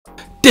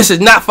This is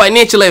not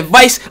financial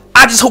advice.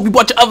 I just hope you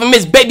bought your oven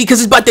mitts, baby, because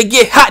it's about to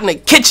get hot in the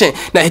kitchen.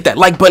 Now hit that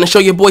like button to show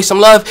your boy some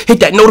love.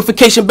 Hit that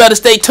notification bell to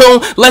stay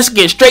tuned. Let's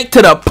get straight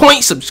to the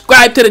point.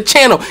 Subscribe to the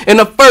channel. And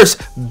the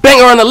first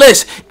banger on the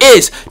list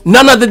is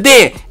none other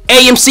than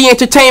AMC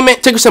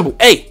Entertainment, ticker symbol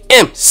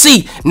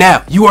AMC.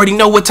 Now, you already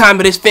know what time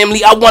it is,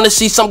 family. I want to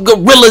see some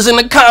gorillas in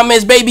the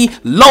comments, baby.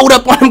 Load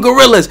up on them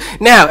gorillas.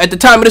 Now, at the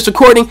time of this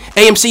recording,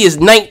 AMC is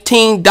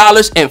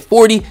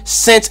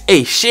 $19.40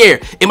 a share.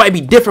 It might be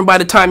different by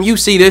the time you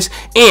see this,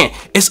 and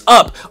it's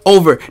up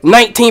over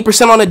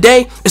 19% on a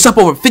day. It's up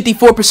over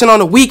 54% on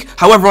a week.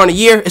 However, on a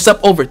year, it's up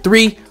over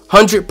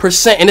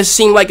 300%, and it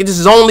seems like this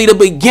is only the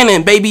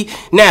beginning, baby.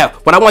 Now,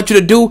 what I want you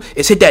to do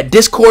is hit that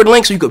Discord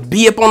link so you could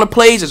be up on the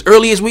plays as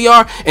early as we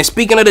are. And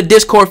speaking of the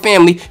Discord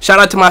family, shout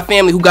out to my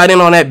family who got in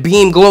on that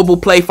Beam Global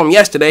play from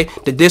yesterday.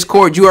 The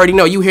Discord, you already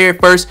know, you hear it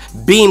first.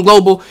 Beam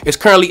Global is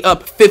currently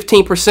up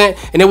 15%,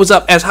 and it was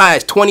up as high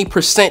as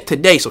 20%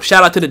 today. So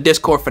shout out to the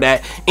Discord for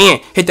that.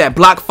 And hit that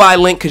BlockFi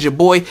link because your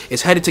boy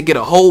is headed to get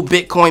a whole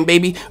Bitcoin,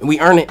 baby, and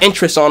we earning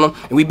interest on them,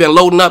 and we've been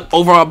loading up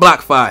over on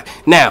BlockFi.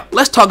 Now,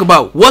 let's talk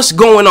about what's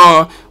going on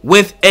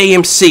with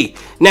AMC.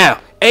 Now,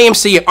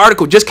 AMC, an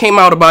article just came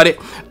out about it,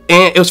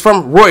 and it was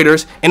from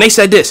Reuters, and they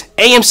said this: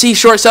 AMC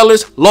short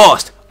sellers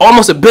lost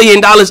almost $1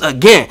 billion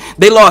again.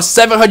 They lost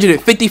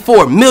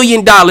 $754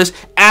 million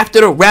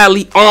after the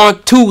rally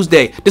on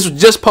Tuesday. This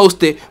was just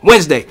posted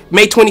Wednesday,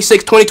 May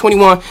 26,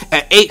 2021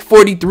 at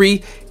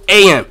 8:43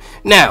 a.m.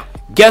 Now,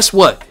 guess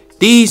what?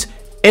 These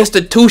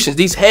institutions,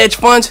 these hedge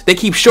funds, they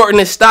keep shorting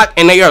this stock,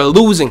 and they are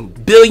losing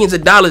billions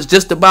of dollars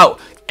just about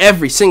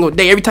every single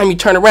day, every time you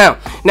turn around.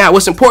 Now,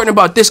 what's important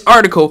about this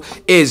article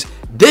is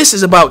this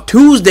is about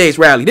Tuesday's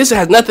rally. This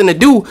has nothing to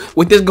do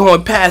with this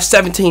going past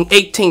 17,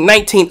 18,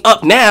 19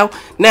 up now.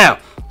 Now,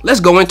 let's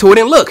go into it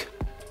and look.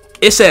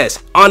 It says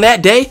on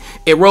that day,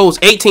 it rose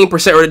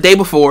 18%, or the day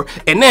before,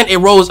 and then it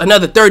rose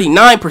another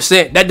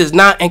 39%. That does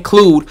not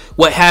include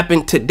what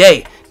happened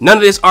today. None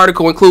of this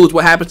article includes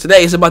what happens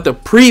today. It's about the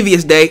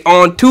previous day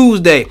on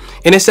Tuesday.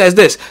 And it says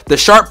this: the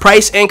sharp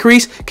price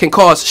increase can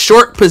cause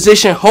short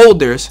position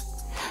holders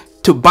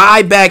to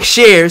buy back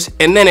shares,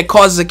 and then it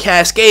causes a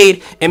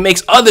cascade and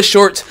makes other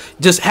shorts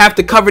just have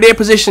to cover their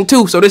position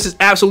too. So this is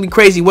absolutely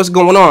crazy what's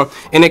going on,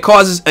 and it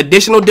causes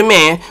additional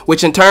demand,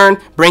 which in turn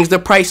brings the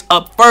price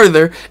up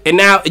further, and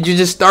now you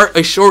just start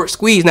a short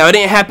squeeze. Now, it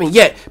didn't happen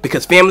yet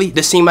because, family,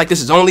 this seemed like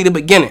this is only the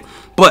beginning,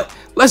 but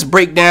let's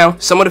break down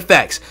some of the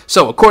facts.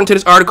 So according to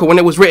this article, when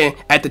it was written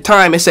at the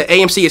time, it said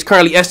AMC is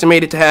currently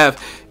estimated to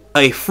have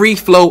a free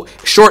float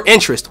short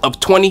interest of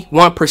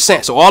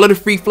 21%. So all of the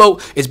free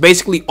float is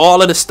basically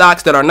all of the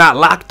stocks that are not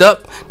locked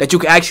up that you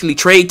can actually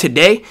trade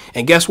today.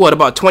 And guess what?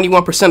 About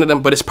 21% of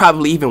them, but it's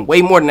probably even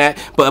way more than that,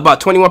 but about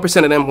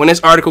 21% of them, when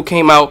this article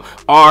came out,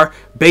 are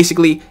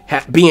basically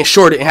being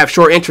shorted and have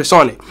short interest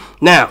on it.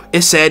 Now,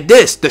 it said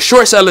this: the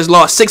short sellers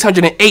lost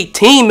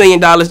 $618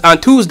 million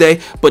on Tuesday,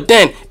 but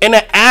then in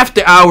the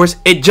after hours,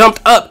 it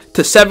jumped up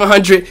to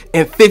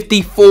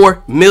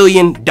 $754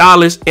 million in the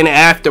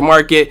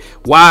aftermarket.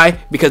 Why?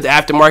 Because the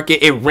aftermarket,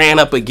 it ran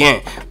up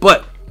again.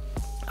 But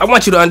I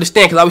want you to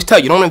understand, because I always tell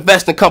you, don't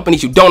invest in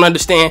companies you don't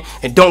understand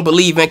and don't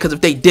believe in, because if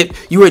they dip,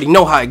 you already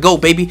know how it go,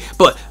 baby.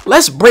 But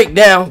let's break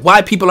down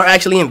why people are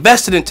actually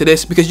invested into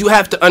this, because you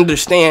have to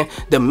understand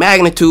the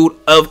magnitude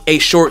of a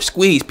short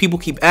squeeze. People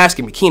keep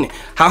asking me, Keenan,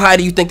 how high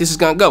do you think this is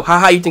going to go? How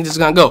high do you think this is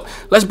going to go?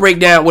 Let's break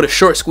down what a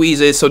short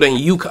squeeze is so then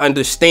you can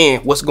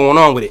understand what's going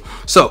on with it.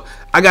 So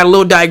I got a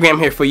little diagram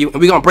here for you, and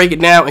we're going to break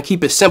it down and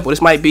keep it simple.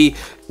 This might be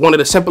one of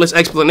the simplest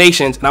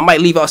explanations, and I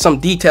might leave out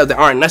some details that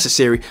aren't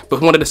necessary, but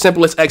one of the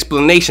simplest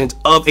explanations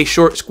of a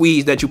short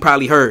squeeze that you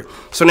probably heard.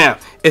 So now,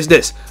 it's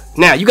this.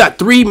 Now, you got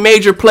three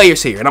major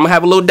players here, and I'm going to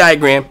have a little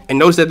diagram, and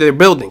notice that they're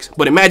buildings,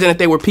 but imagine that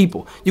they were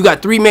people. You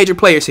got three major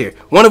players here.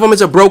 One of them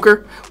is a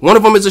broker. One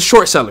of them is a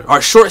short seller.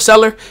 Our short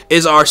seller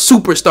is our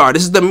superstar.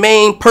 This is the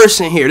main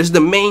person here. This is the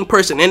main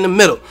person in the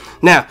middle.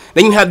 Now,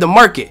 then you have the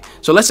market.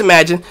 So let's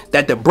imagine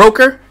that the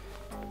broker,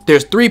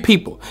 there's three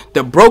people.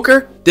 The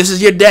broker, this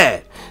is your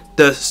dad.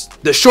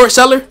 The short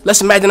seller,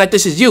 let's imagine that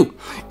this is you.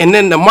 And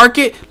then the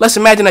market, let's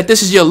imagine that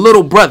this is your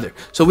little brother.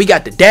 So we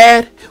got the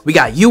dad, we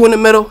got you in the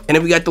middle, and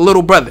then we got the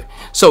little brother.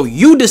 So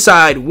you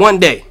decide one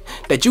day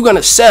that you're going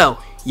to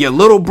sell your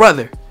little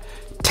brother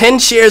 10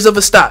 shares of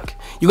a stock.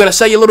 You're going to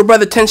sell your little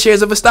brother 10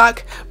 shares of a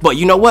stock, but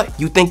you know what?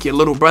 You think your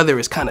little brother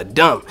is kind of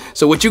dumb.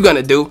 So what you're going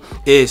to do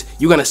is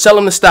you're going to sell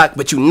him the stock,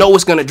 but you know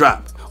it's going to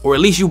drop. Or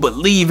at least you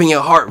believe in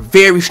your heart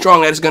very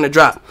strong that it's going to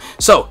drop.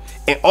 So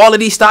in all of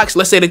these stocks,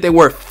 let's say that they're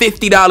worth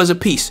 $50 a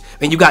piece,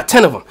 and you got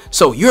 10 of them.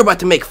 So you're about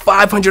to make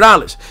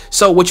 $500.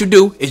 So what you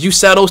do is you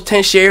sell those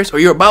 10 shares, or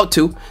you're about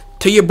to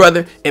your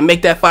brother, and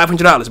make that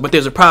 $500. But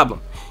there's a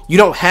problem. You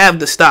don't have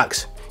the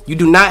stocks. You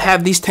do not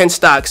have these 10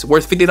 stocks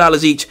worth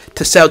 $50 each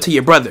to sell to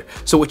your brother.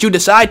 So what you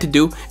decide to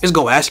do is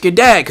go ask your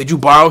dad. Could you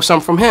borrow some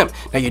from him?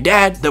 Now your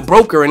dad, the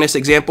broker in this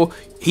example,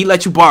 he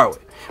let you borrow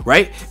it,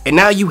 right? And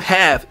now you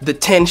have the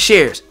 10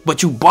 shares,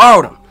 but you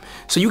borrowed them.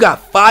 So you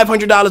got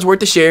 $500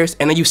 worth of shares,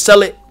 and then you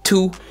sell it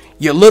to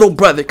your little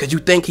brother, because you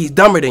think he's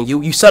dumber than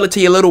you. You sell it to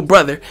your little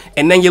brother,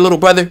 and then your little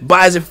brother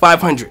buys it for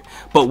 500.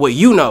 But what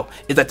you know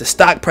is that the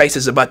stock price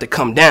is about to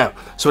come down.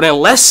 So then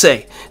let's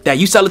say that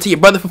you sell it to your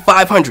brother for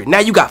 500. Now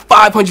you got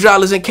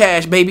 $500 in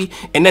cash, baby.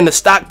 And then the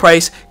stock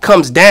price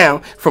comes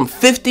down from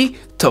 $50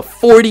 to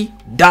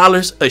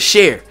 $40 a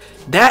share.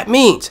 That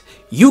means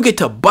you get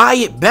to buy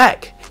it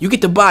back. You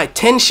get to buy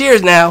 10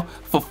 shares now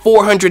for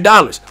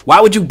 $400. Why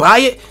would you buy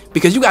it?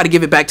 Because you got to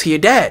give it back to your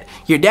dad.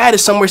 Your dad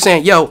is somewhere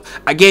saying, yo,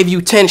 I gave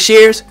you 10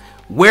 shares.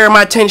 Where are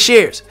my 10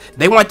 shares?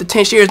 They want the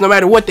 10 shares no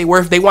matter what they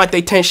worth. They want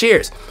their 10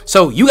 shares.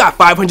 So you got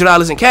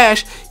 $500 in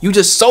cash. You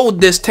just sold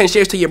this 10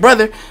 shares to your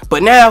brother.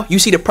 But now you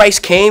see the price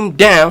came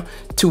down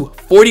to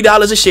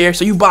 $40 a share.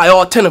 So you buy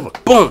all 10 of them.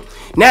 Boom.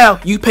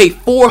 Now you pay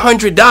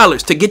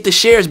 $400 to get the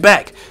shares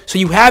back. So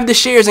you have the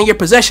shares in your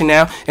possession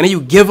now, and then you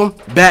give them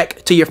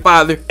back to your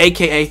father,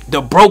 aka the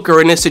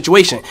broker in this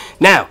situation.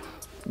 Now,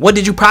 what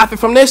did you profit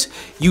from this?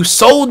 You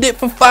sold it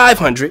for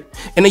 $500,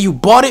 and then you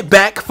bought it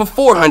back for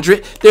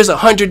 $400. There's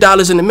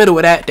 $100 in the middle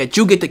of that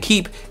you get to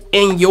keep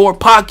in your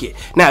pocket.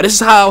 Now, this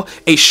is how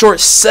a short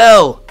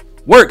sell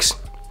works.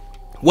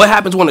 What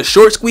happens when a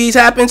short squeeze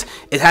happens?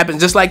 It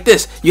happens just like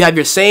this. You have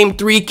your same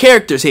three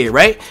characters here,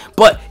 right?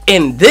 But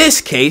in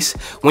this case,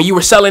 when you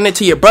were selling it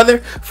to your brother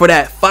for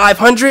that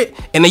 500,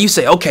 and then you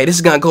say, okay, this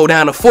is gonna go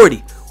down to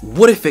 40.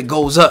 What if it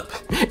goes up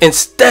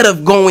instead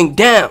of going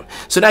down?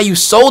 So now you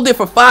sold it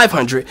for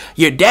 500.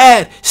 Your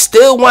dad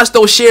still wants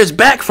those shares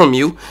back from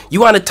you.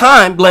 You on a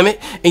time limit,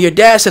 and your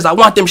dad says, I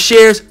want them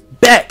shares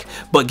back.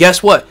 But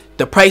guess what?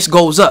 The price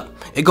goes up.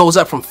 It goes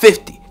up from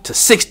 50 to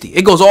 60.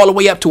 It goes all the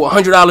way up to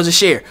 $100 a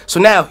share.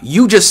 So now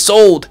you just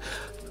sold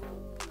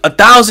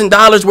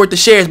 $1,000 worth of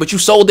shares, but you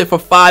sold it for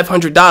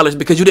 $500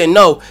 because you didn't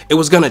know it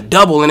was gonna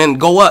double and then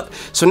go up.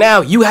 So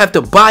now you have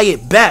to buy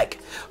it back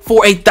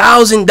for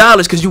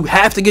 $1,000 because you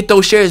have to get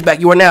those shares back.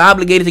 You are now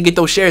obligated to get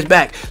those shares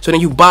back. So then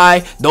you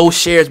buy those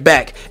shares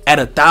back at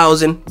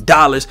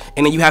 $1,000,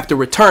 and then you have to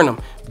return them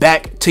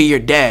back to your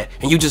dad,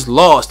 and you just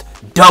lost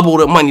double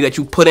the money that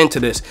you put into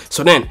this.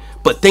 So then,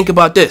 but think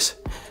about this.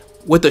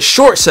 With a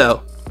short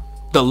sell,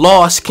 the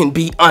loss can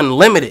be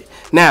unlimited.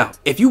 Now,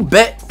 if you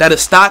bet that a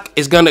stock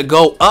is gonna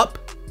go up,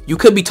 you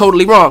could be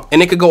totally wrong,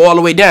 and it could go all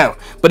the way down,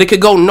 but it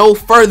could go no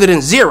further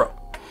than zero.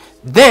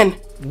 Then,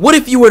 what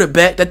if you were to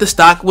bet that the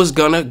stock was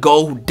gonna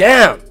go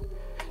down?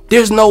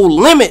 There's no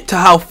limit to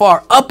how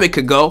far up it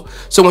could go.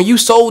 So when you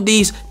sold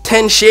these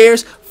 10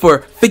 shares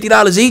for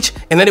 $50 each,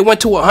 and then it went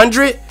to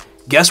 100,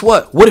 guess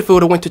what? What if it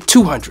would have went to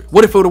 200?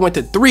 What if it would have went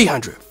to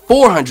 300,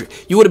 400?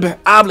 You would have been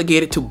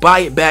obligated to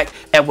buy it back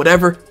at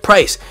whatever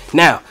price.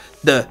 Now,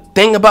 the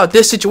thing about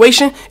this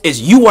situation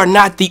is you are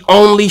not the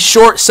only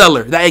short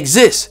seller that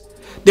exists.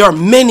 There are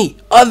many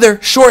other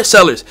short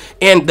sellers,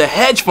 and the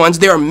hedge funds,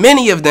 there are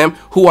many of them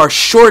who are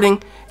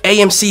shorting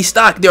AMC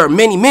stock. There are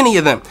many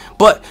of them.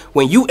 But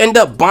when you end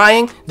up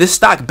buying this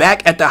stock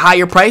back at the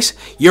higher price,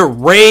 you're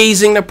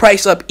raising the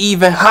price up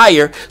even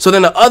higher. So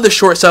then the other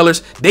short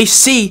sellers, they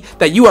see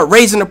that you are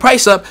raising the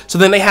price up, so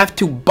then they have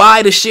to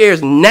buy the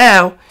shares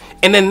now,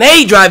 and then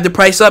they drive the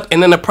price up,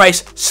 and then the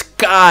price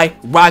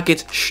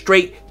skyrockets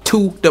straight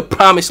to the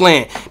promised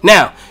land.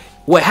 Now,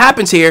 what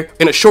happens here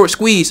in a short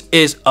squeeze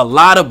is a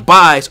lot of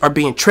buys are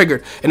being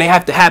triggered, and they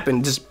have to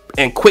happen just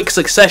in quick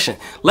succession.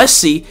 Let's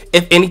see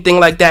if anything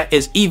like that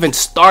is even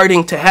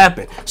starting to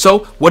happen. So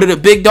what are the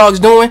big dogs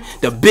doing?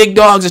 The big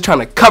dogs are trying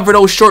to cover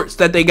those shorts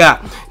that they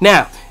got.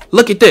 Now,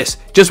 look at this.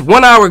 Just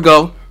 1 hour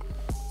ago,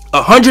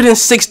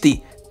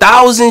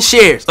 160,000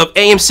 shares of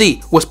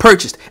AMC was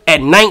purchased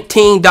at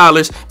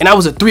 $19, and that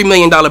was a $3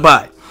 million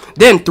buy.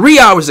 Then 3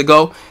 hours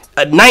ago,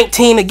 at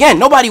 19 again.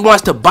 Nobody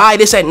wants to buy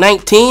this at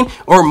 19,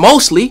 or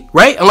mostly,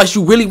 right? Unless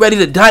you're really ready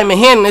to diamond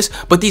hand this.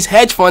 But these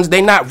hedge funds,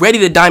 they're not ready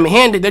to diamond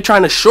hand it. They're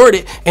trying to short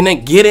it and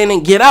then get in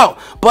and get out.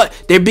 But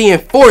they're being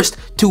forced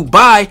to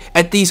buy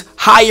at these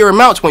higher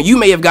amounts when you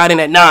may have gotten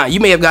at 9, you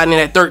may have gotten in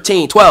at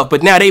 13, 12,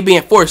 but now they're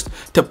being forced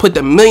to put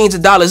the millions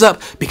of dollars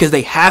up because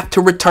they have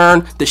to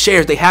return the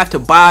shares. They have to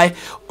buy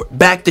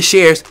back the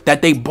shares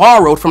that they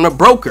borrowed from the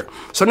broker.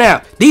 So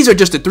now these are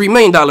just the $3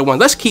 million ones.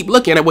 Let's keep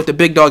looking at what the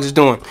big dogs is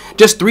doing.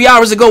 Just 3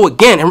 hours ago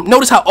again, and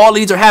notice how all of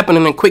these are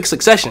happening in quick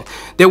succession.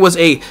 There was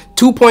a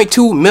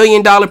 $2.2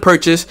 million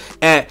purchase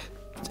at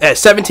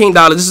 $17.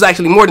 This is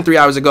actually more than 3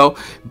 hours ago,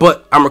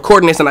 but I'm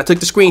recording this and I took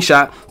the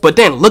screenshot. But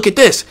then look at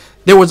this.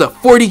 There was a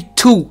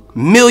 $42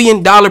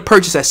 million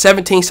purchase at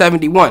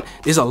 $17.71.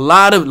 There's a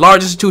lot of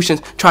large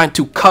institutions trying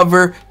to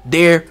cover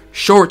their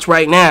shorts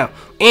right now.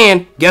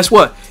 And guess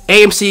what?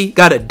 AMC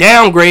got a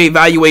downgrade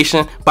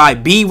valuation by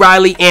B.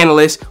 Riley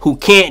analysts who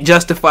can't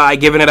justify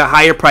giving it a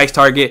higher price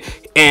target.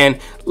 And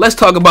let's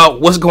talk about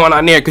what's going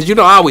on there, because you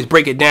know I always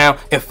break it down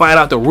and find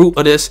out the root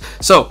of this.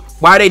 So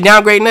why are they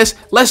downgrading this?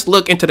 Let's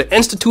look into the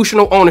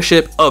institutional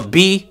ownership of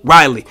B.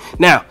 Riley.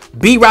 Now,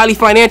 B. Riley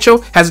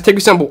Financial has a ticker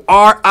symbol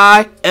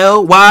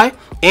RILY,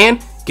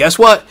 and guess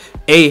what?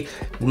 A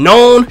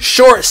known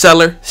short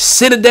seller,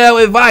 Citadel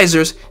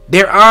Advisors,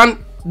 they're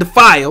on the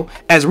file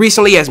as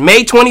recently as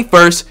May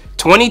 21st,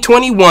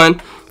 2021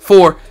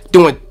 for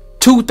doing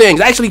two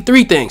things, actually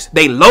three things.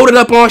 They loaded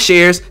up on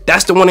shares.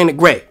 That's the one in the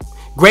gray.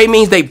 Gray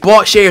means they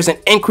bought shares and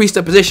increased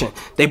the position.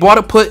 They bought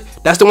a put.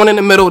 That's the one in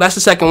the middle. That's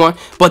the second one.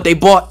 But they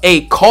bought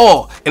a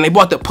call, and they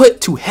bought the put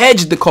to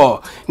hedge the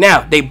call.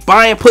 Now, they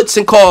buying puts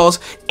and calls,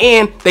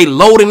 and they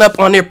loading up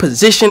on their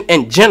position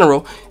in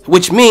general,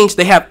 which means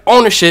they have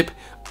ownership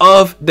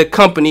of the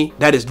company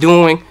that is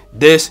doing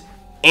this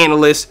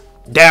analyst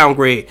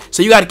downgrade.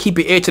 So you got to keep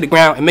your ear to the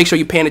ground and make sure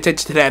you're paying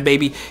attention to that,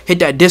 baby. Hit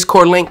that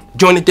Discord link,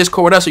 join the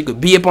Discord with us so you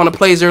could be up on the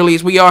plays early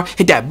as we are.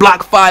 Hit that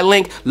BlockFi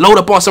link, load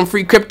up on some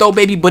free crypto,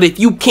 baby. But if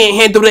you can't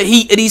handle the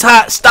heat of these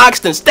hot stocks,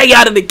 then stay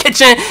out of the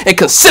kitchen and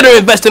consider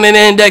investing in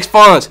index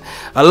funds.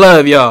 I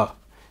love y'all.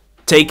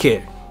 Take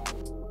care.